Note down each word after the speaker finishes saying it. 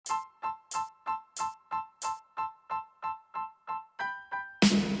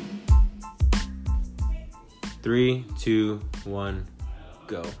3, 2, 1,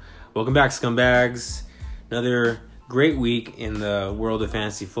 go. Welcome back, scumbags. Another great week in the world of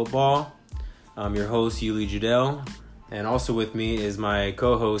fantasy football. I'm your host, Yuli Judell. And also with me is my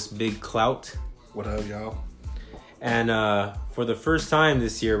co-host, Big Clout. What up, y'all? And for the first time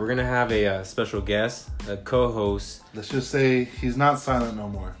this year, we're going to have a special guest, a co-host. Let's just say he's not silent no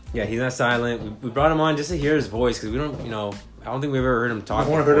more. Yeah, he's not silent. We brought him on just to hear his voice because we don't, I don't think we've ever heard him talk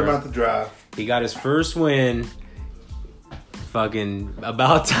before. I heard him at the draft. He got his first win. Fucking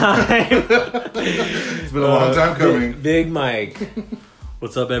about time. It's been a long time coming. Big Mike.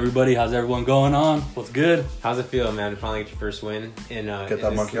 What's up, everybody? How's everyone going on? What's good? How's it feel, man, to finally get your first win? Get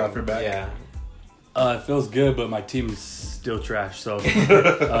that monkey off your back? Yeah. It feels good, but my team is still trash. So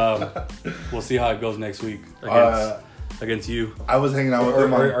we'll see how it goes next week against you. I was hanging out with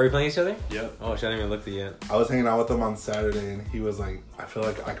him. Are we playing each other? Yep. Oh, shit, I haven't even looked at it yet. I was hanging out with him on Saturday, and he was like, I feel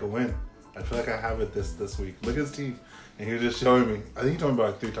like I could win. I feel like I have it this week. Look at his team. And he was just showing me. I think he told me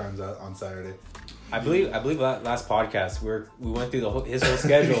about 3 times on Saturday. I believe last podcast we went through his whole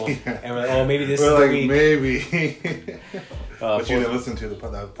schedule and we're like, oh, maybe this is like, the week. Maybe. But you didn't listen to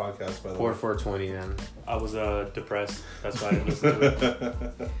that podcast, by the way. 420, man. I was depressed. That's why I didn't listen to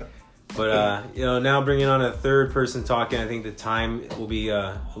it. But now bringing on a third person talking, I think the time will be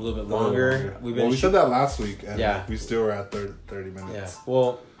a little bit longer. We said that last week, and yeah, we still were at 30 minutes. Yeah.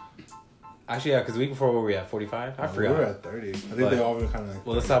 Well, actually, yeah, because the week before, what were we at? 45? I forgot. We were at 30. I think they all been kind of like...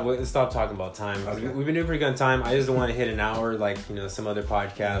 Well, let's stop talking about time. Okay. We've been doing pretty good on time. I just don't want to hit an hour like, some other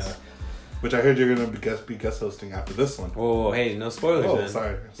podcasts. Yeah. Which I heard you're going to be guest hosting after this one. Whoa, hey, no spoilers, man.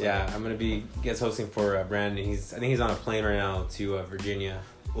 Sorry. Yeah, I'm going to be guest hosting for Brandon. I think he's on a plane right now to Virginia.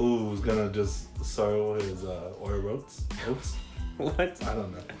 Ooh, who's going to just soil his oil oats? What? I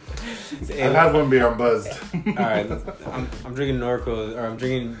don't know. I've had one beer. I'm buzzed. All right, I'm drinking Norco, or I'm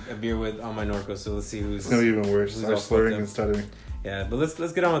drinking a beer on my Norco. So let's see who's. It's gonna be even worse. Start slurring and stuttering. Yeah, but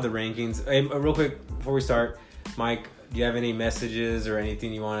let's get on with the rankings. Hey, real quick before we start, Mike, do you have any messages or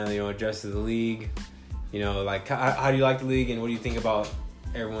anything you want to address to the league? Like how do you like the league and what do you think about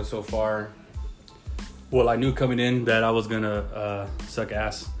everyone so far? Well, I knew coming in that I was gonna suck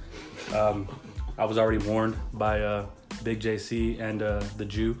ass. I was already warned by Big JC and the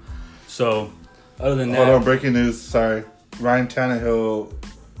Jew. So, other than that... Hold on, breaking news. Sorry. Ryan Tannehill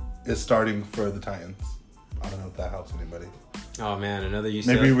is starting for the Titans. I don't know if that helps anybody. Oh, man. Another UCLA...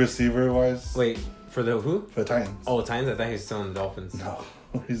 Maybe receiver-wise. Wait, for the who? For the Titans. Oh, the Titans? I thought he was still in the Dolphins. No,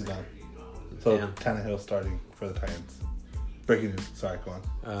 he's gone. So, Tannehill starting for the Titans. Breaking news. Sorry, go on.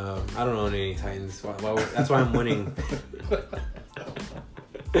 I don't own any Titans. That's why I'm winning.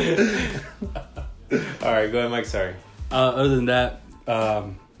 All right, go ahead, Mike. Sorry. Other than that,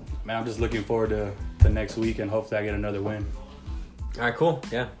 man, I'm just looking forward to the next week and hopefully I get another win. All right, cool.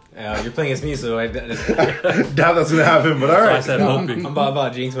 Yeah. You're playing against me, so I doubt that's going to happen, but all right. So I said hoping. I'm about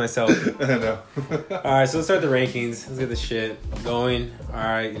to jinx myself. I know. All right, so let's start the rankings. Let's get the shit going. All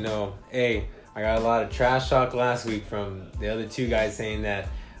right, hey, I got a lot of trash talk last week from the other two guys saying that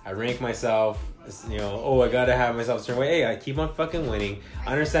I rank myself. I gotta have myself a certain way. Hey, I keep on fucking winning.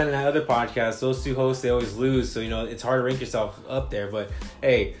 I understand in that other podcast, those two hosts, they always lose. So, it's hard to rank yourself up there. But,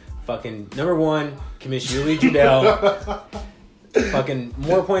 hey, fucking number one, Commissioner Yuli Judell. Fucking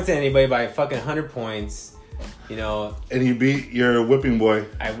more points than anybody by fucking 100 points. And you beat your whipping boy,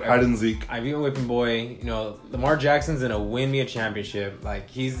 hide and Zeke. I beat my whipping boy. Lamar Jackson's gonna win me a championship. Like,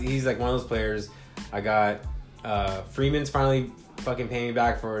 he's like one of those players. I got Freeman's finally fucking paying me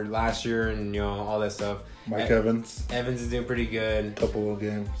back for last year and all that stuff. Mike Evans is doing pretty good. Couple of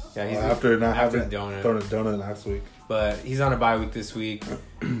games. Yeah, he's after not having thrown a donut last week. But he's on a bye week this week.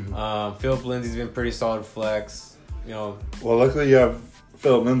 Philip Lindsay's been pretty solid flex. Well, luckily you have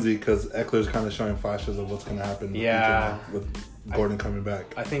Philip Lindsay because Eckler's kind of showing flashes of what's going to happen. Yeah, with Gordon coming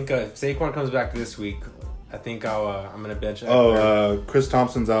back. I think if Saquon comes back this week, I think I'm gonna bench Eckler. Chris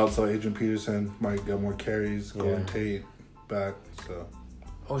Thompson's out, so Adrian Peterson might get more carries. Golden Tate back, so.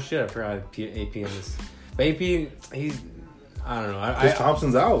 Oh shit! I forgot AP in this. But AP, he's I don't know. Chris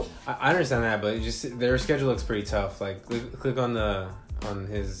Thompson's out. I understand that, but just their schedule looks pretty tough. Like click on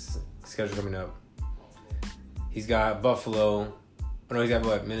his schedule coming up. He's got Buffalo. Oh no, he's got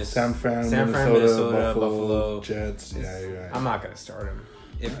what? Minnesota, Minnesota, Buffalo, Jets. Yeah, you're right. I'm not gonna start him.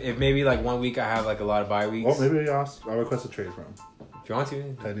 If maybe like 1 week I have like a lot of bye weeks. Well, maybe I'll request a trade from him. If you want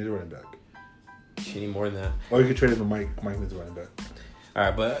to. I need a running back. You need more than that. Or you could trade it to Mike. Mike needs a running back. All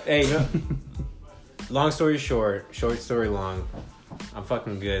right, but hey, long story short story long. I'm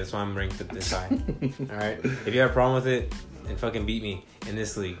fucking good. That's why I'm ranked at this high. All right. If you have a problem with it, then fucking beat me in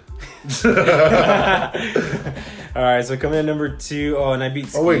this league. All right. So coming in number 2. Oh, and I beat.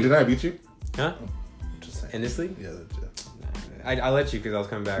 Oh wait, did I beat you? Huh? Just saying. In this league? Yeah, legit. I let you because I was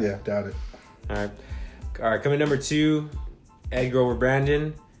coming back. Yeah, doubt it. All right. Coming number 2, Edgar over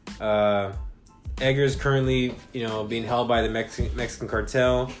Brandon. Edgar's currently, being held by the Mexican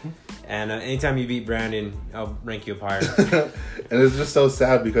cartel. And anytime you beat Brandon, I'll rank you up higher. And it's just so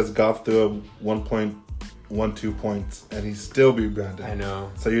sad because Goff threw up 1.12 points, and he still beat Brandon. I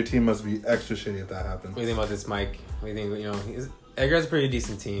know. So your team must be extra shitty if that happens. What do you think about this, Mike? What do you think? Edgar has a pretty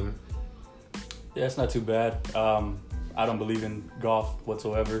decent team. Yeah, it's not too bad. I don't believe in golf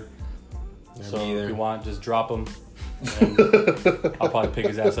whatsoever. Yeah, So me either. if you want, just drop him. And I'll probably pick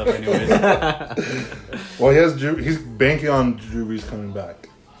his ass up anyways. Well, he's banking on Drew Brees coming back.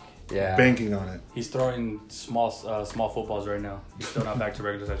 Yeah. Banking on it. He's throwing small footballs right now. He's still not back to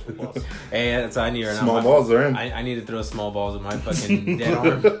regular size footballs. Hey, that's what I need right now. Small balls are in. I need to throw small balls with my fucking dead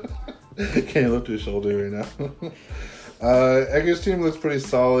arm. Can't lift your shoulder right now. Edgar's team looks pretty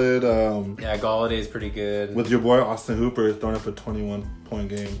solid. Yeah, Galladay's pretty good. With your boy Austin Hooper throwing up a 21-point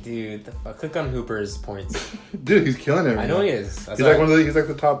game. Dude, click on Hooper's points. Dude, he's killing it right I know now. he is. He's like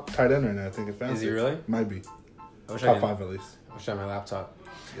the top tight end right now, I think. Is he really? Might be. I wish Top 5 at least. I wish I had my laptop.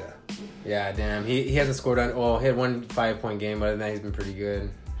 Yeah. Yeah, damn. He hasn't scored on. Well, he had 1 5-point game, but other than that, he's been pretty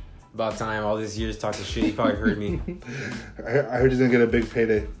good. About time. All these years talking shit. He probably heard me. I heard he's gonna get a big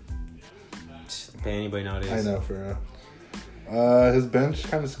payday. Pay anybody nowadays. I know, for real. His bench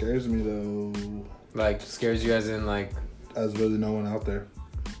kind of scares me though. Like scares you guys in like. As really no one out there.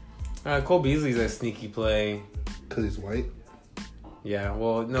 Cole Beasley's a sneaky play. Cause he's white. Yeah.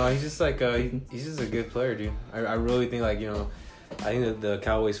 Well, no, he's just like he's just a good player, dude. I really think like I think that the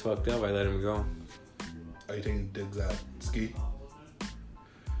Cowboys fucked up. I let him go. Are you taking digs at Ski?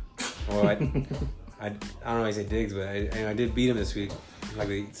 Well, I don't know why I say Diggs, but I did beat him this week. Like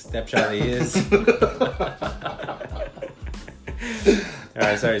the stepchild that he is. All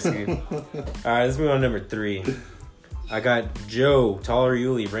right, sorry, Ski. All right, let's move on to number 3. I got Joe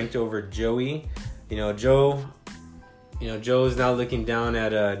Toleriuli ranked over Joey. Joe is now looking down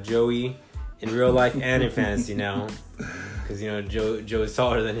at Joey in real life and in fantasy now. Because, Joe is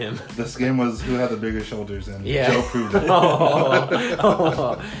taller than him. This game was who had the bigger shoulders, and Yeah. Joe proved it.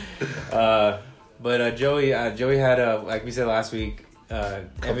 But Joey had, like we said last week,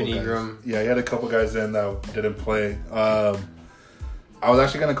 Evan Ingram. Yeah, he had a couple guys in that didn't play. I was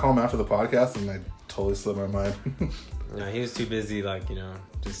actually going to call him after the podcast, and I totally slipped my mind. No, he was too busy,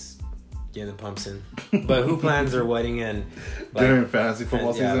 just getting the pumps in. But who plans their wedding and during fantasy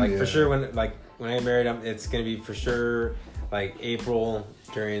football season? For sure when I get married, it's gonna be for sure April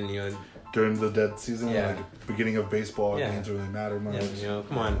during during the dead season, Yeah. Beginning of baseball, Yeah. games really matter much. Yeah,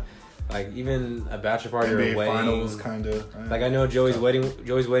 come on, even a bachelor party or NBA a wedding. finals, kind of. I know Joey's wedding.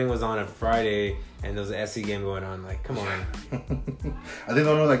 Joey's wedding was on a Friday, and there was an SC game going on. Come on. I think the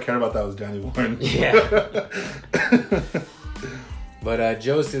only one that cared about that was Danny Warren. Yeah. But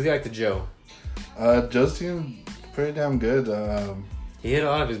Joe's still like the Joe. Joe's team pretty damn good. He hit a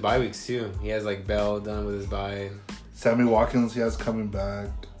lot of his bye weeks too. He has Bell done with his bye. Sammy Watkins, he has coming back.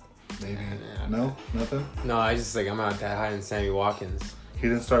 Maybe. Yeah. No? Nothing? No, I just I'm not that high in Sammy Watkins. He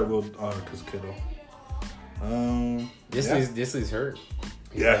didn't start because Kittle. Disley's hurt.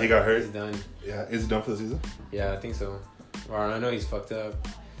 He got hurt. He's done. Yeah, is he done for the season? Yeah, I think so. Or I know he's fucked up.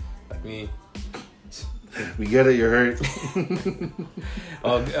 Like me. We get it, you're hurt.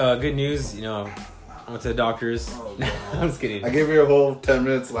 Good news. I went to the doctors. Oh, I'm just kidding. I gave you a whole 10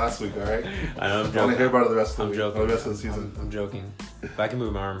 minutes last week, alright? I know, I'm I want to joking. hear about it the rest of the I'm week, joking. or the rest of the season. I'm joking. If I can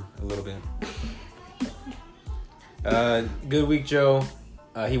move my arm a little bit. Good week, Joe.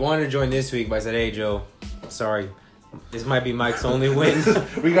 He wanted to join this week, but I said, hey, Joe, sorry. This might be Mike's only win.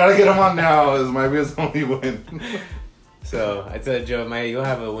 We gotta get him on now. This might be his only win. So I said, Joe, you'll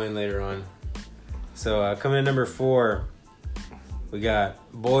have a win later on. So coming in number 4, we got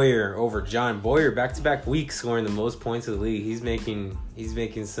Boyer over John. Boyer back-to-back weeks scoring the most points of the league. He's making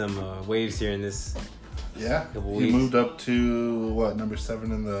some waves here in this. Yeah, couple he weeks. moved up to number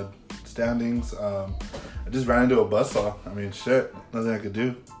 7 in the standings. I just ran into a buzzsaw. I mean, shit, nothing I could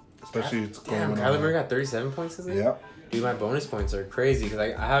do. Especially it's Damn, going Kyler on. Murray got 37 points this week? Yeah. Dude, my bonus points are crazy because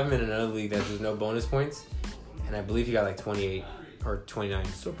I have him in another league that there's no bonus points, and I believe he got 28 or 29.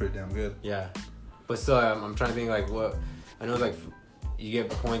 Still pretty damn good. Yeah, but still, I'm trying to think what I know. You get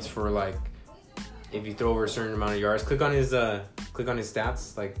points for if you throw over a certain amount of yards. Click on his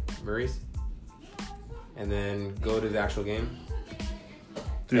stats, Murray's, and then go to the actual game.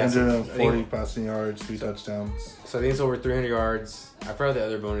 340 passing yards, 3 touchdowns. So I think it's over 300 yards. I forgot the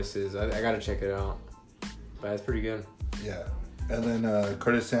other bonuses. I gotta check it out, but it's pretty good. Yeah. And then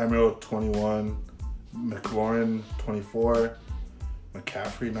Curtis Samuel, 21. McLaurin, 24.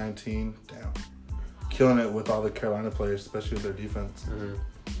 McCaffrey, 19. Damn. killing it with all the Carolina players, especially with their defense. Mm-hmm.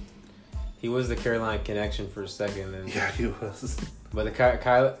 He was the Carolina connection for a second. And, Yeah, he was. But the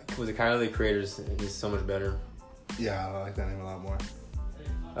Kylie creators is so much better. Yeah, I like that name a lot more.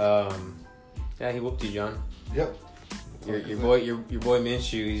 Yeah, he whooped you, John. Yep. Your boy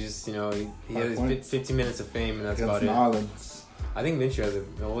Minshew. He's just he has 15 minutes of fame and that's Against about Nolans. it. I think Minshew has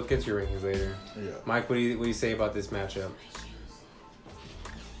we'll get to your rankings later. Yeah. Mike, what do you say about this matchup?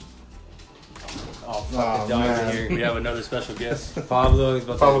 Oh, fuck, the dog's in here. We have another special guest. Pablo,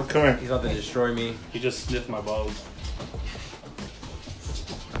 Pablo, come here. He's about to destroy me. He just sniffed my balls.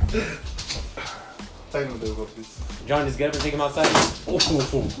 Technical difficulties. John, just get up and take him outside. Oh,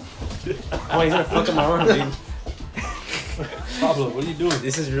 he's gonna fuck up my arm, dude. Pablo, what are you doing?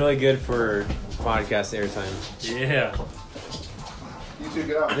 This is really good for podcast airtime. Yeah. You two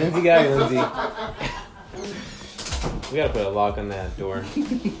get out. Lindsay, get out of here, Lindsay. We gotta put a lock on that door.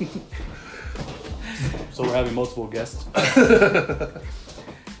 So we're having multiple guests.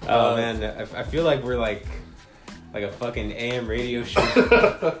 Oh man, I feel like we're like a fucking AM radio show.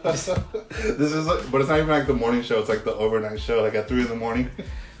 This is but it's not even like the morning show. It's like the overnight show, like at 3 a.m.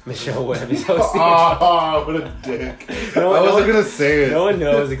 Michelle Webb is hosting. Oh, what a dick! I wasn't gonna say it. No one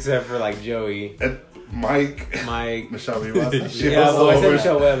knows except for like Joey, And Mike, Michelle Rivas. Yeah, well, I said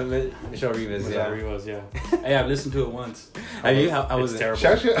Michelle Webb, and Michelle Rivas. Yeah, he was. Yeah. Hey, I've listened to it once. Have you? How was It's it?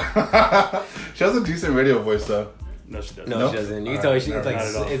 terrible. She has a decent radio voice though. No, she doesn't. No, No? she doesn't. You can All tell right, she never like mind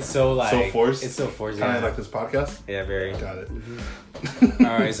at all. it's so like So forced? It's so forced. Kind Yeah. of like this podcast. Yeah, very. Got it.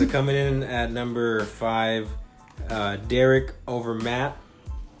 All right, so coming in at number 5, Derek over Matt.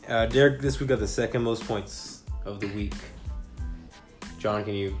 Derek this week got the second most points of the week. John,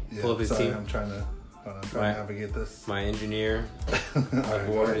 can you pull up his sorry, team? I'm trying to navigate this. My engineer Alright,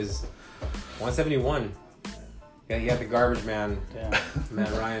 board is 171. Yeah, you got the garbage man, Damn.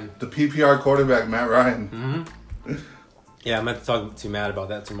 Matt Ryan. the PPR quarterback, Matt Ryan. Mm-hmm. Yeah, I'm going to talk to Matt about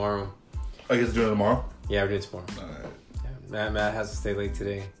that tomorrow. Oh, you guys doing it tomorrow? Yeah, we're doing it tomorrow. Alright. Yeah, Matt has to stay late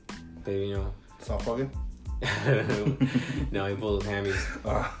today. Baby, Softball game? No, he pulled his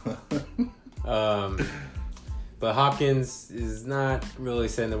hammies. Uh, But Hopkins is not really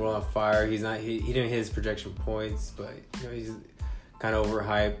setting the world on fire. He didn't hit his projection points, but he's kind of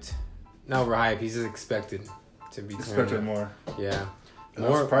overhyped. Not overhyped. He's just expected to be expected more. Yeah. And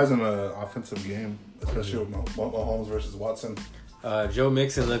I'm surprised in an offensive game, especially with Mahomes versus Watson. Joe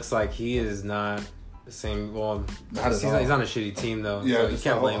Mixon looks like he is not the same. Well, Not he's at all. on a shitty team though. Yeah, so you just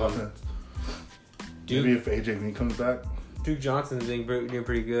can't the whole blame him. offense. Maybe if AJ Green comes back. Duke Johnson's doing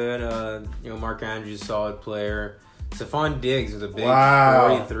pretty good. Mark Andrews, solid player. Stephon Diggs was a big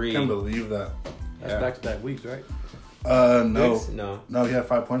 43. Can't believe that. That's back-to-back weeks, right? No. Diggs? No. No, he had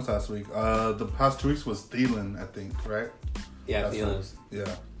 5 points last week. The past 2 weeks was Thielen, I think, right? Yeah, That's Thielen.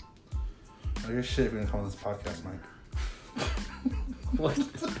 Yeah. Oh, you're shit if you're gonna come on this podcast, Mike. What?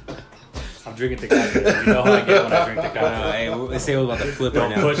 I'm drinking tequila. You know how I get when I drink tequila. Hey, let's say about the flip right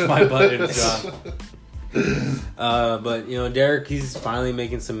Don't now. push my buttons, John. But Derek, he's finally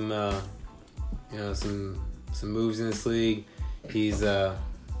making some moves in this league. He's last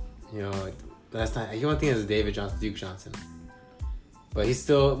time he one thing is Duke Johnson, but he's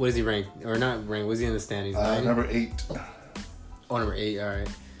still, what is he ranked or not ranked? Was he in the standings? Number 8. Oh, number 8. All right.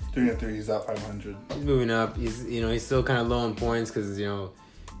 3-3. He's at 500. He's moving up. He's still kind of low in points because in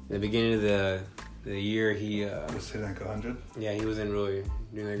the beginning of the year he Was hitting like 100. yeah, he wasn't really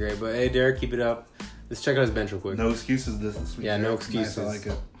doing that great. But hey, Derek, keep it up. Let's check out his bench real quick. No excuses this week. Yeah, no Nice, excuses. I like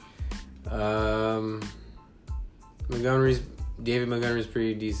it. David Montgomery's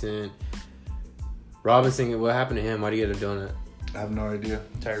pretty decent. Robinson, what happened to him? Why did he get a donut? I have no idea.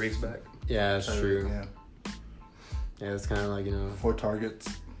 Tyreek's back. Yeah, that's true. Yeah. Yeah, it's kind of like 4 targets.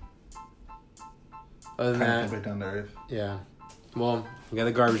 Other than Kind that, of back down to earth. yeah. Well, we got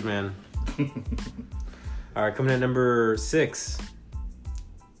the garbage man. All right, coming at number 6,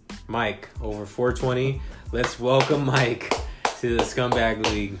 Mike over 420. Let's welcome Mike to the Scumbag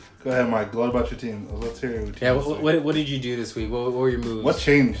League. Go ahead, Mike. Go on about your team. Let's hear your team. Yeah, this week. what did you do this week? What were your moves? What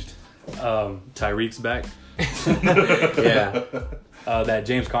changed? Tyreek's back. Yeah. That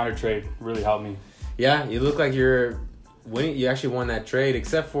James Conner trade really helped me. Yeah, you look like you're winning. You actually won that trade,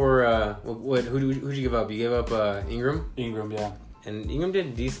 except for who'd you give up? You gave up Ingram, Yeah. and Ingram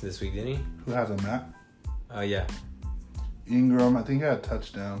did decent this week, didn't he? Who has him, Matt? Yeah. Ingram, I think he had a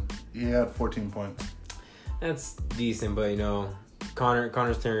touchdown. He had 14 points. That's decent, but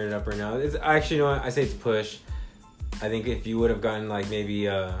Connor's turning it up right now. It's actually, I say it's push. I think if you would have gotten like maybe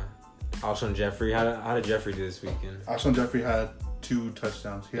Alshon Jeffrey, how did Jeffrey do this weekend? Alshon Jeffrey had 2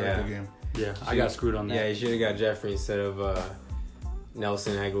 touchdowns. He had a good game. Yeah, I got screwed on that. Yeah, you should have got Jeffrey instead of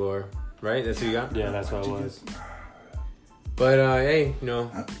Nelson Aguilar. right? That's who you got? Yeah, that's what it was. But, hey, you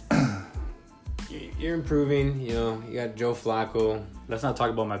know, you're improving. You know, you got Joe Flacco. Let's not talk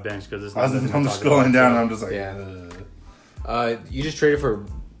about my bench because it's. I'm just scrolling down. And I'm just like, yeah. You just traded for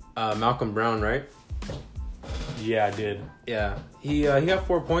Malcolm Brown, right? Yeah, I did. Yeah. He got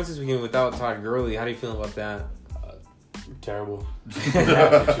 4 points this weekend without Todd Gurley. How do you feel about that? Terrible.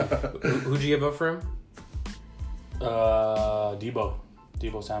 Who'd you give up for him? Debo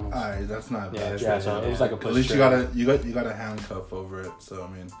Samuel. Alright, that's not bad. Yeah, so it was like a push. At least you got a handcuff over it. So I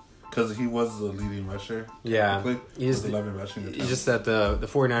mean, because he was the leading rusher. Yeah, he's 11 rushing. It's just that the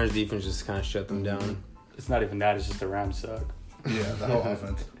 49ers defense just kind of shut them down. It's not even that. It's just the Rams suck. Yeah, the whole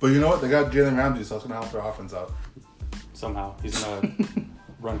offense. But you know what? They got Jalen Ramsey, so it's gonna help their offense out. Somehow he's gonna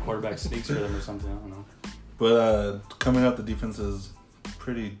run quarterback sneaks for them or something. I don't know. But coming up, the defense is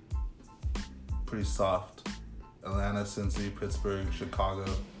pretty soft. Atlanta, Cincy, Pittsburgh, Chicago,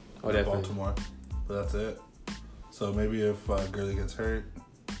 Baltimore. But that's it. So maybe if Gurley gets hurt.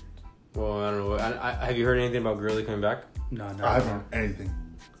 Well, I don't know. Have you heard anything about Gurley coming back? No. I haven't heard anything.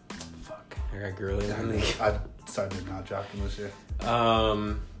 Fuck. I got Gurley. I decided not drafting this year.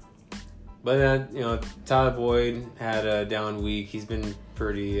 But you know, Tyler Boyd had a down week. He's been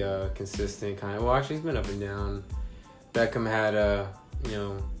pretty consistent, kind of. Well, actually, he's been up and down. Beckham had a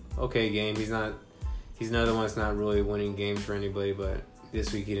okay game. He's another one that's not really winning games for anybody. But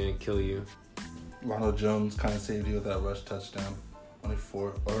this week he didn't kill you. Ronald Jones kind of saved you with that rush touchdown.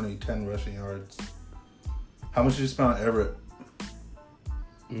 Only 10 rushing yards. How much did you spend on Everett?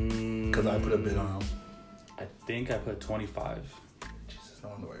 Because I put a bid on him. I think I put 25. Jesus, no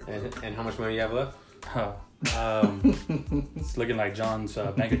wonder. And how much money do you have left? It's looking like John's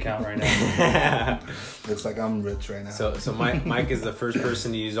bank account right now. Looks like I'm rich right now. So Mike is the first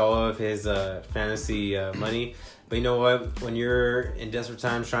person to use all of his fantasy money. But you know what? When you're in desperate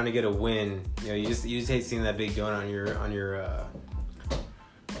times trying to get a win, you just hate seeing that big donut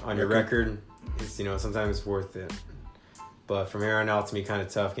on your record. It's sometimes it's worth it. But from here on out, it's gonna be kind of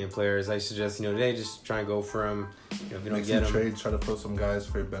tough getting players. I suggest today just try and go for them. If you don't get them, trades. Try to put some guys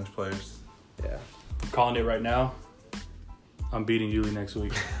for your bench players. Yeah. I'm calling it right now. I'm beating Yuli next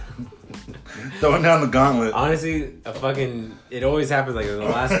week. Throwing down the gauntlet. Honestly, it always happens. Like the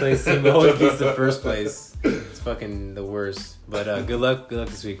last place team always beats the first place. It's fucking the worst. But good luck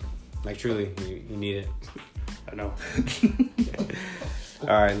this week. Like truly, you need it. I know. All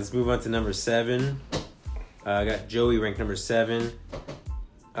right, let's move on to number 7. I got Joey ranked number 7.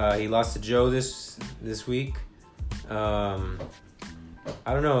 He lost to Joe this week. I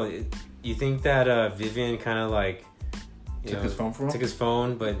don't know. You think that Vivian kind of like took his phone from him? Took his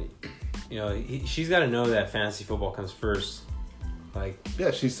phone, but she's got to know that fantasy football comes first. Like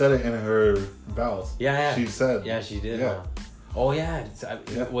yeah, she said it in her vows. Yeah. She said. Yeah, she did. Yeah. Oh yeah.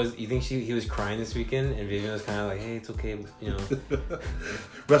 You think he was crying this weekend, and Vivian was kind of like, "Hey, it's okay,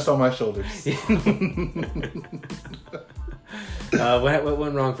 Rest on my shoulders." What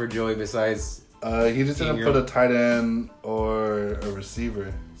went wrong for Joey besides? He just didn't put a tight end or a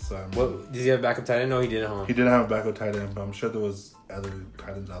receiver. So what did he have a backup tight end? No, he didn't. Huh? He didn't have a backup tight end, but I'm sure there was other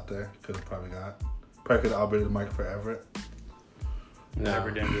tight ends out there. Could have probably could have operated the mic for Everett. No.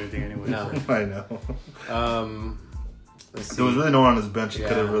 Everett didn't do anything anyway. No. So. I know. Let's see. There was really no one on his bench he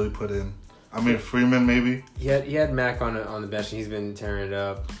could have really put in. I mean, Freeman maybe. He had Mac on the bench, and he's been tearing it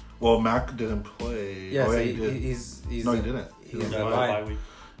up. Well, Mac didn't play. Yeah, so he did. He's no, he didn't. He was on a bye week.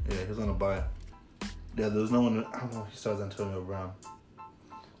 Yeah, he was on a bye. Yeah, there was no one. I don't know if he starts Antonio Brown.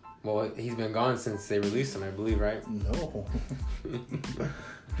 Well, he's been gone since they released him, I believe, right? No.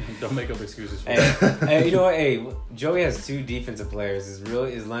 Don't make up excuses for hey, you know what? Hey, Joey has 2 defensive players.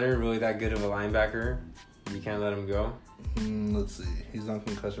 Is Leonard really that good of a linebacker? You can't let him go. Let's see. He's on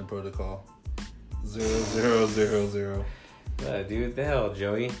concussion protocol. 0-0-0-0. Dude, what the hell,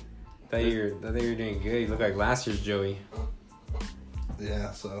 Joey? I thought you were doing good. You look like last year's Joey.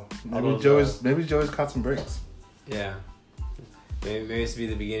 Yeah, so maybe Joey's caught some breaks. Yeah. Maybe it's be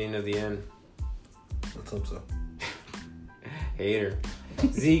the beginning of the end. Let's hope so. Hater.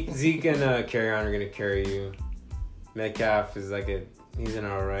 Zeke and Carry-On are gonna carry you. Metcalf is he's an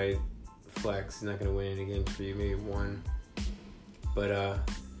alright flex. He's not gonna win any games for you, maybe 1. But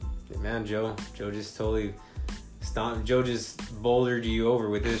man, Joe just totally stomped. Joe just bouldered you over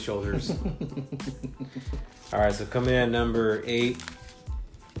with his shoulders. All right, so coming in at number 8,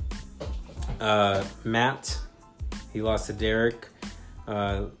 Matt. He lost to Derek.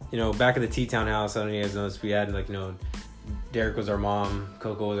 Back at the T-Town house, I don't know if you guys noticed, we had Derek was our mom,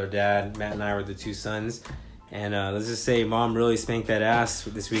 Coco was our dad, Matt and I were the 2 sons. And let's just say Mom really spanked that ass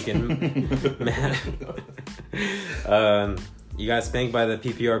this weekend. you got spanked by the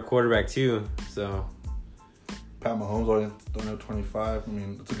PPR quarterback too. So Pat Mahomes only have 25. I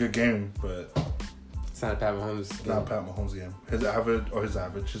mean, it's a good game, but it's not a Pat Mahomes. It's not a Pat Mahomes game.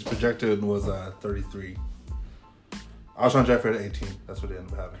 His projected was 33. I was trying to draft for 18. That's what it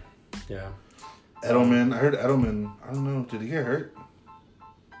ended up having. Yeah. Edelman. I heard Edelman. I don't know. Did he get hurt?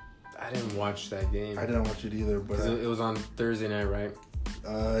 I didn't watch that game. I didn't watch it either, but it was on Thursday night, right?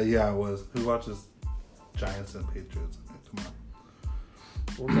 Yeah, it was. Who watches Giants and Patriots? Come on.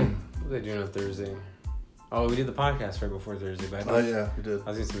 What were they doing on Thursday? Oh, we did the podcast right before Thursday, but Yeah, we did.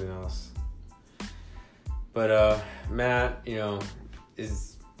 I was doing something else. But Matt,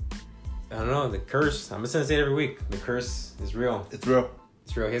 is, I don't know, the curse. I'm just gonna say it every week. The curse is real. It's real.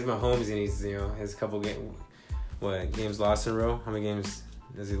 It's real. He has Mahomes, and he's his couple games lost in a row. How many games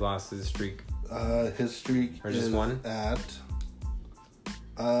has he lost? His streak? His streak or just one at.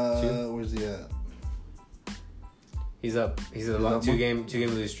 Two? Where's he at? He's up. He's a two game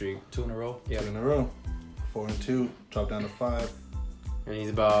lose streak. 2 in a row. Yeah, 2 in a row. 4-2. Dropped down to 5. And he's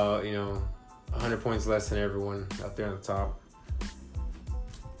about 100 points less than everyone up there on the top.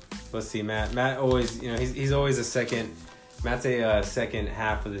 Let's see, Matt. Matt always, he's always a second. Matt's a second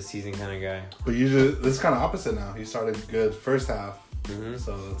half of the season kind of guy. But usually, this is kind of opposite now. He started good first half. Mm-hmm.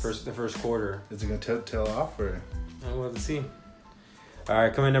 So the first quarter. Is he gonna tail off or? We'll have to see. All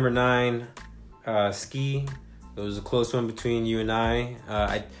right, coming number 9, Ski. It was a close one between you and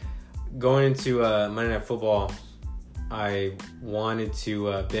I. Going into Monday Night Football, I wanted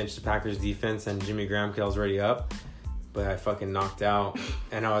to bench the Packers defense and Jimmy Graham because I was already up, but I fucking knocked out.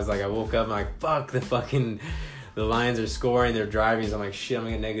 And I was like, I woke up, I'm like, fuck, the Lions are scoring, they're driving. So I'm like, shit, I'm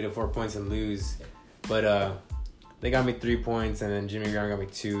gonna get -4 points and lose. But they got me 3 points, and then Jimmy Graham got me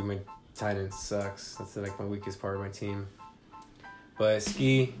 2. My tight end sucks. That's like my weakest part of my team. But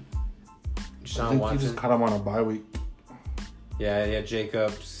Ski, Deshaun Watson. He just caught him on a bye week. Yeah, he had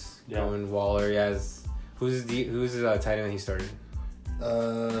Jacobs, going Waller. He has who's his tight end that he started?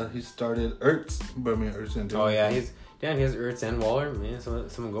 He started Ertz, but I mean Ertz didn't do anything. He has Ertz and Waller. Man,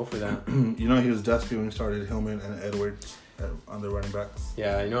 someone go for that. He was dusty when he started Hillman and Edwards on the running backs.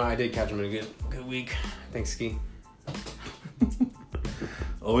 Yeah, I did catch him in a good week. Thanks, Ski.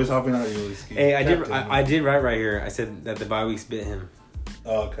 Always helping out you, Ski. Hey, I did right here. I said that the bye weeks bit him.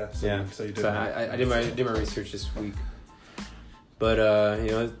 Oh, okay. So you did. So I did my research this week. But I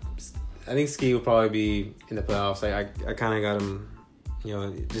think Ski will probably be in the playoffs. I kind of got him.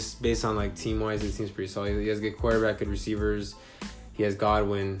 Just based on like team wise, it seems pretty solid. He has a good quarterback, good receivers. He has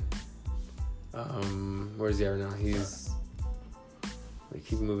Godwin. Where's he at right now? He's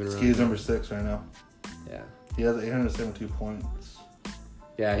moving around. Ski's number 6 right now. Yeah. He has 872 points.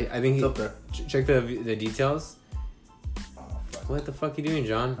 Yeah, I think it's up there. Check the details. Oh, fuck. What the fuck are you doing,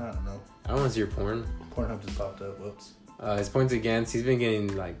 John? I don't know. I don't want to see your porn. Pornhub just popped up. Whoops. His points against, he's been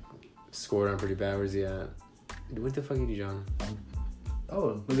getting like scored on pretty bad. Where's he at? What the fuck you do, John?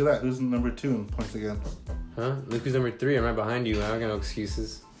 Oh, look at that. Who's number 2 in points against? Huh? Look who's number 3. I'm right behind you. I don't got no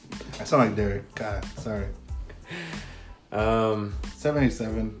excuses. I sound like Derek. God, sorry.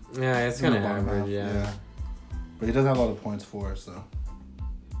 77. Yeah, it's kind of average. Yeah. But he doesn't have a lot of points for, so.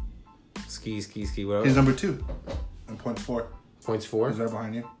 Ski. What else? He's number 2 in points for. Points for? He's right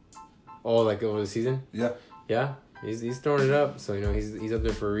behind you. Oh, like over the season? Yeah. Yeah. He's throwing it up. So, he's up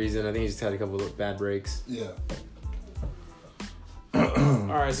there for a reason. I think he just had a couple of bad breaks. Yeah.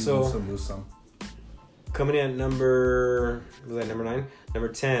 All right, so lose some. Coming in at number 9? Number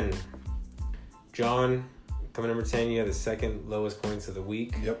 10. John, coming number 10, you have the second lowest points of the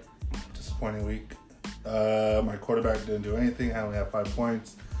week. Yep. Disappointing week. My quarterback didn't do anything. I only have 5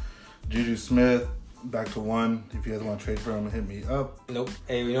 points. Juju Smith, back to 1. If you guys want to trade for him, hit me up. Nope.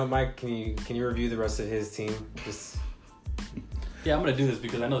 Hey, Mike, can you review the rest of his team? Just... Yeah, I'm going to do this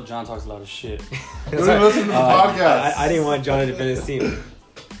because I know John talks a lot of shit. Listen to the podcast. I didn't want John to defend his team.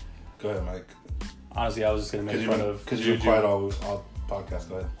 Go ahead, Mike. Honestly, I was just going to make fun of because you're quiet all podcast.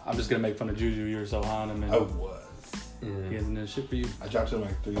 Go ahead. I'm just going to make fun of Juju. You were so high on him. And I was. He hasn't done shit for you. I dropped him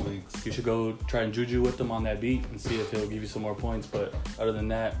like 3 leagues. You should go try and Juju with him on that beat and see if he'll give you some more points. But other than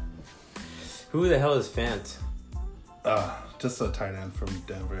that... Who the hell is Fant? Just a tight end from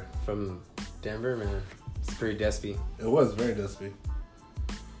Denver. From Denver, man. It's pretty despy. It was very despy.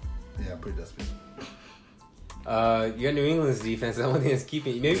 Yeah, pretty despy. You got New England's defense. The only thing that's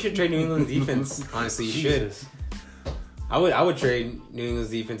keeping you. Maybe you should trade New England's defense. Honestly, you should. I would trade New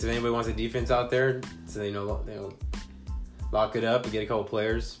England's defense if anybody wants a defense out there. So they lock it up and get a couple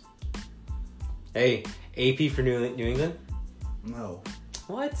players. Hey, AP for New England? No.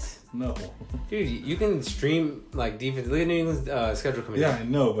 What? No. Dude, you can stream like defense. Look at New England's schedule coming. Yeah, I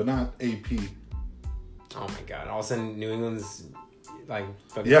know, but not AP. Oh my god! All of a sudden, New England's like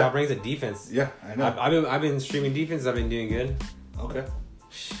fucking Yeah. top ranks of defense. Yeah, I know. I've been streaming defense. I've been doing good. Okay.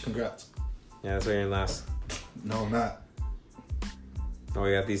 Congrats. Yeah, that's why you're in last. No, I'm not. Oh,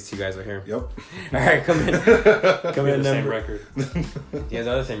 we got these two guys right here. Yep. All right, come in. Come We in. have the same Number. record. He has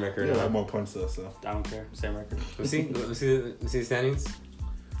the same record. Yeah, I huh? have more points though, so. I don't care. Same record. Let's see. Let's see the standings.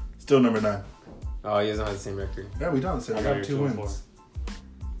 Still number 9. Oh, he doesn't have the same record. Yeah, we don't. So I I know got you're 2 2-4. wins.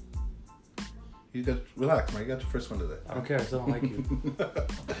 You got relax, man. You got your first one today. I don't care. I still don't like you.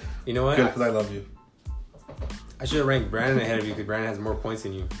 You know what? Good, because I love you. I should have ranked Brandon ahead of you because Brandon has more points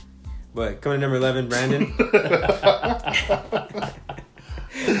than you. But coming to number 11, Brandon.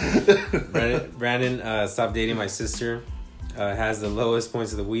 Brandon stopped dating my sister. Has the lowest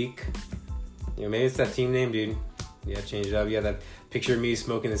points of the week. You know, maybe it's that team name, dude. Yeah, change it up. You got that picture of me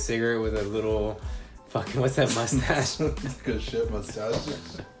smoking a cigarette with a little fucking, what's that mustache? Good shit, mustache.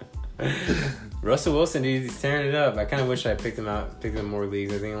 Russell Wilson, dude, he's tearing it up. I kind of wish I picked him in more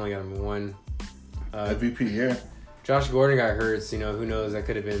leagues. I think I only got him 1. MVP, yeah. Josh Gordon got hurt, so, you know, who knows? That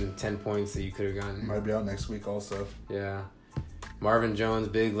could have been 10 points that you could have gotten. Might be out next week also. Yeah. Marvin Jones,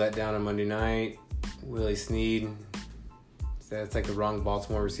 big letdown on Monday night. Willie Snead. That's like the wrong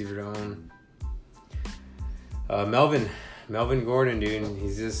Baltimore receiver to own. Melvin Gordon, dude.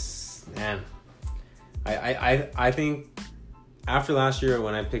 He's just, man. I think after last year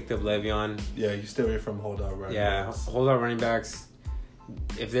when I picked up Le'Veon, Yeah, you stay away from holdout running backs. holdout running backs.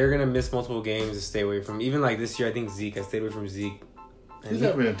 If they're gonna miss multiple games, just stay away from. Even like this year, I think Zeke. I stayed away from Zeke. And He's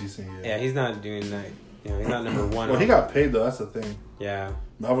having a decent year. Yeah, he's not doing that. You know, he's not number 1. Well, he got paid though. That's the thing. Yeah.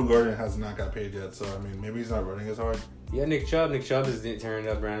 Melvin Gordon has not got paid yet, so I mean, maybe he's not running as hard. Yeah, Nick Chubb. Nick Chubb is tearing it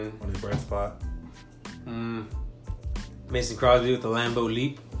up, Brandon. On his bright spot. Mason Crosby with the Lambeau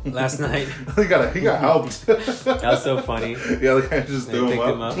leap last night. he got helped. That was so funny. Yeah, the guy just They threw picked him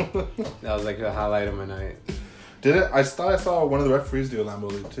him up. up. That was like the highlight of my night. Did it? I thought I saw one of the referees do a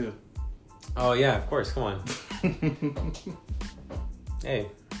Lambeau leap too. Oh yeah, of course. Come on. Hey.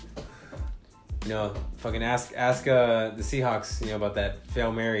 You know, fucking ask the Seahawks, you know, about that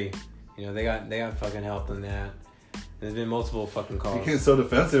Fail Mary. You know, they got fucking help on that. There's been multiple fucking calls. You getting so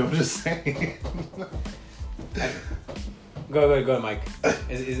defensive. I'm just saying. Go ahead, Mike. Are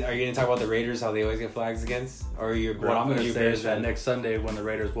you gonna talk about the Raiders? How they always get flags against? Or are you? What I'm going to say is that fan? next Sunday when the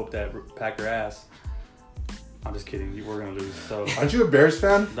Raiders whoop that Packer ass, I'm just kidding. We're going to lose. So Aren't you a Bears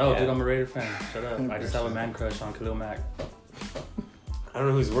fan? no, Yeah. dude, I'm a Raider fan. Shut up. I just have a man crush on Khalil Mack. I don't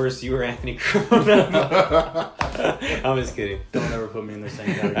know who's worse, you or Anthony Corona. I'm just kidding. Don't ever put me in the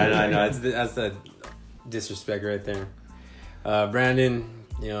same category. I know. That's the disrespect right there. Brandon,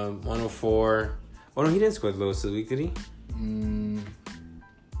 you know, 104. Oh no, he didn't score the lowest of the week, did he?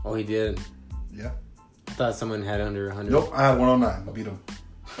 Oh, he did. Yeah. I thought someone had under 100. Nope, I had 109. I beat him.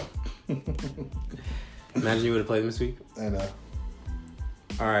 Imagine you would have played him this week. I know.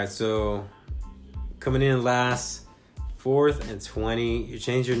 All right, so coming in last, 4th and 20. You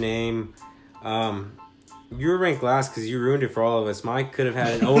changed your name. You were ranked last because you ruined it for all of us. Mike could have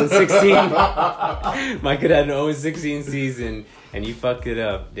had an 0-16. Mike could have had an 0-16 season, and you fucked it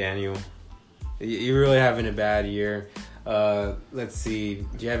up, Daniel. You're really having a bad year. Let's see.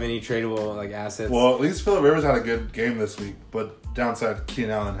 Do you have any tradable like assets? Well, at least Phillip Rivers had a good game this week, but downside,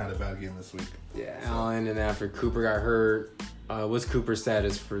 Keenan Allen had a bad game this week. Yeah, Allen, and after Cooper got hurt, what's Cooper's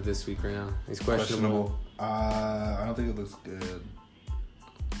status for this week right now? He's questionable. I don't think it looks good.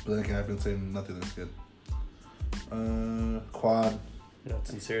 But then again, I've been saying nothing looks good. Quad. Yeah,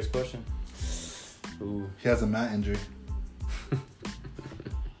 that's a serious question. Ooh. He has a mat injury.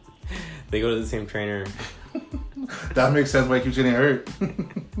 They go to the same trainer. That makes sense why he keeps getting hurt.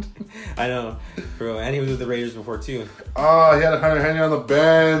 I know, bro. And he was with the Raiders before too. Oh, he had Hunter Henry on the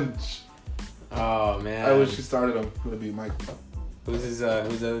bench. Oh man. I wish he started him. Would have beat Mike. Who's the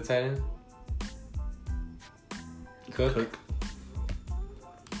other tight end? Cook.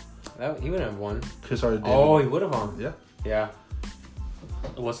 He wouldn't have won. Chris already did. Oh, he would have won. Yeah. Yeah.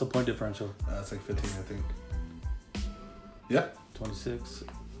 What's the point differential? It's like 15, I think. Yeah. 26.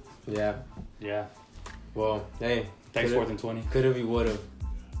 Yeah. Yeah. Well, hey. Thanks, 4th and 20. Could have, he would have.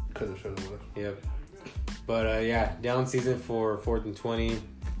 Could have, should have, would have. Yep. But yeah, down season for 4th and 20.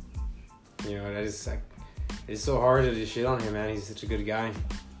 You know, it's so hard to just shit on him, man. He's such a good guy.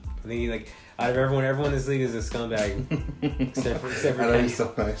 I think he out of everyone in this league is a scumbag. except for I know Kenny. he's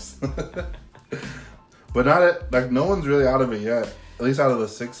so nice. But no one's really out of it yet. At least out of the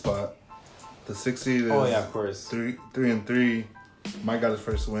 6th spot. The 6th seed is Oh yeah, of course. 3-3. Mike got his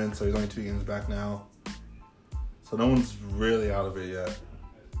first win, so he's only 2 games back now. So no one's really out of it yet.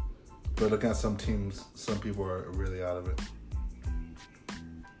 But looking at some teams, some people are really out of it.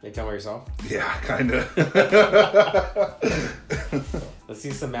 You talking about yourself? Yeah, kind of. Let's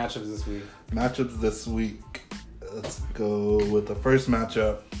see some matchups this week. Matchups this week. Let's go with the first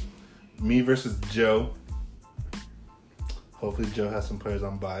matchup. Me versus Joe. Hopefully Joe has some players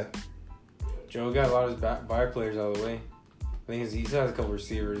on bye. Joe got a lot of his buy players out of the way. I think he still has a couple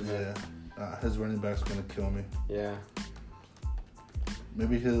receivers. Yeah. His running back's going to kill me. Yeah.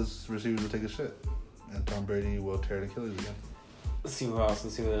 Maybe his receivers will take a shit. And Tom Brady will tear the Achilles again. Let's see who else.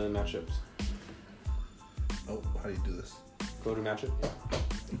 Let's see what other matchups. Oh, how do you do this? Go to matchup.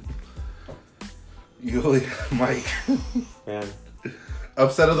 Yeah. Yuli, Mike. Man.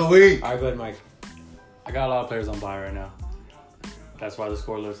 Upset of the week. All right, go ahead, Mike. I got a lot of players on bye right now. That's why the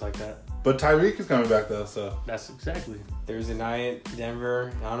score looks like that. But Tyreek is coming back though, so. That's exactly. Thursday night,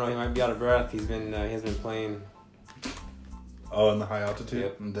 Denver. I don't know. He might be out of breath. He has been playing. Oh, in the high altitude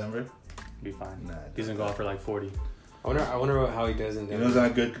Yep. in Denver. Be fine. Nah, He's gonna go off for like 40. I wonder how he does in You Denver. know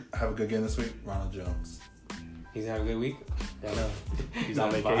who's gonna have a good game this week? Ronald Jones. He's gonna have a good week. Yeah, no. He's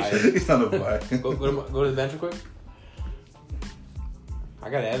on Bye. vacation. He's on a bye. Go to the bench real quick. I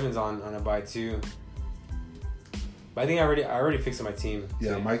got Evans on a bye too. But I think I already fixed my team.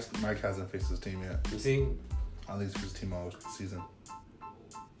 Yeah, too. Mike hasn't fixed his team yet. You see, I think he's fixed his team all season.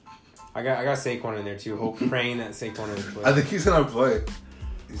 I got Saquon in there too. Praying that Saquon will play. I think he's gonna play.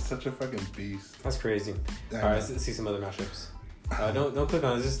 He's such a fucking beast. That's crazy. I All right, know. let's see some other matchups. Don't click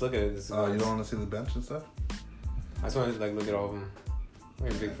on it. Just look at it. Oh, you don't want to see the bench and stuff? I just want to look at all of them. Look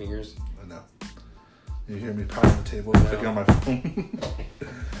at big fingers. I know. You hear me pounding the table, picking on my phone.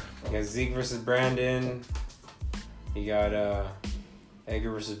 You got Zeke versus Brandon. You got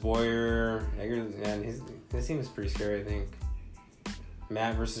Edgar versus Boyer. Edgar, man, his team is pretty scary, I think.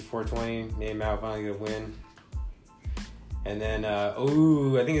 Matt versus 420. Maybe Matt will finally get a win. And then, I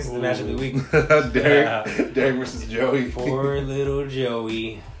think this is the matchup of the week. Derek versus Joey. Poor little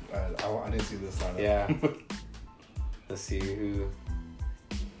Joey. I didn't see this lineup. Yeah. Let's see who.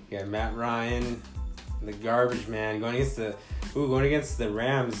 You got Matt Ryan, the garbage man, going against the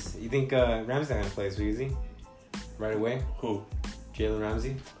Rams. You think Rams not gonna play this week, is he? Right away? Who? Jalen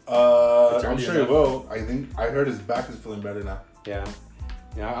Ramsey? I'm sure he will. I heard his back is feeling better now. Yeah.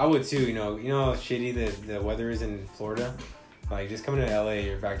 Yeah, I would too. You know how shitty the weather is in Florida. Like just coming to LA,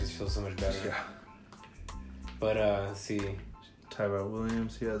 your back just feels so much better. Yeah. But let's see. Tyrod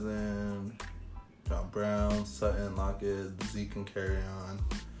Williams, he has him. John Brown, Sutton, Lockett, Zeke and carry on.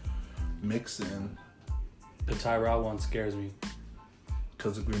 Mixon. The Tyrod one scares me.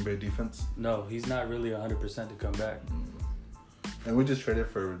 Because of Green Bay defense. No, he's not really 100% to come back. And we just traded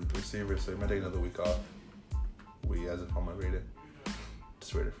for receivers, so he might take another week off. We, as if I'm a Raider.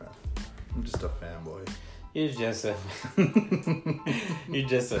 Just Raider fan. I'm just a fanboy. You're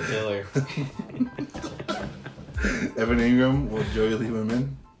just a filler. Evan Ingram, will Joey leave him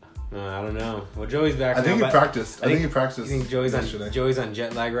in? I don't know. Well, Joey's back. I think now, he but practiced. I think he practiced. You think Joey's yesterday. on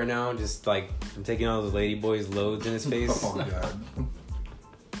jet lag right now? Just like from taking all those lady boys' loads in his face. Oh god.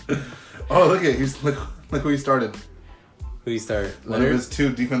 Oh look who he started. Who do you start? One Leonard? of his two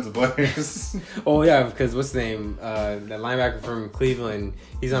defensive players. Oh yeah, because what's the name? That linebacker from Cleveland.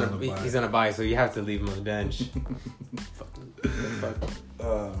 He's on a bye, so you have to leave him on the bench. Fuck.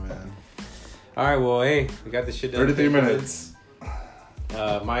 Oh man. All right, well, hey, we got this shit done. 33 minutes.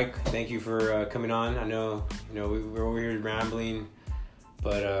 Mike, thank you for coming on. I know, we're over here rambling,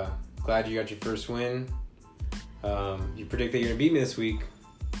 but glad you got your first win. You predict that you're gonna beat me this week.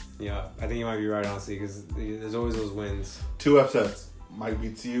 Yeah, I think you might be right, honestly, because there's always those wins. 2 upsets. Mike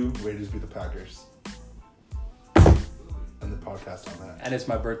beats you. Raiders beat the Packers. And the podcast on that. And it's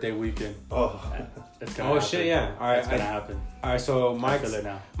my birthday weekend. Oh. It's gonna Oh happen. shit, yeah. All right, It's gonna happen. All right, so I feel it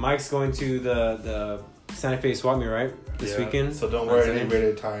now. Mike's going to the Santa Fe swap meet, right? This weekend. So don't wear any Raider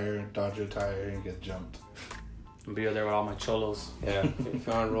attire, Dodger attire, and get jumped. I'll be there with all my cholos. Yeah, if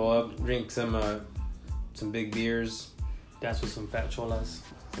you want to roll up, drink some big beers, Dance with some fat cholas.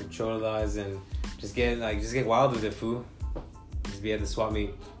 some cholas, and just get wild with it, fool. Just be at the swap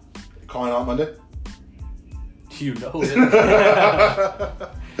meet. Calling out Monday? You know it.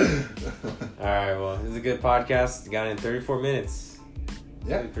 All right, well, this is a good podcast. Got it in 34 minutes.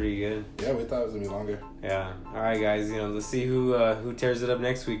 Yeah. Pretty good. Yeah, we thought it was going to be longer. Yeah. All right, guys. Let's see who tears it up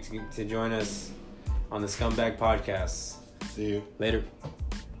next week to join us on the Scumbag Podcast. See you. Later.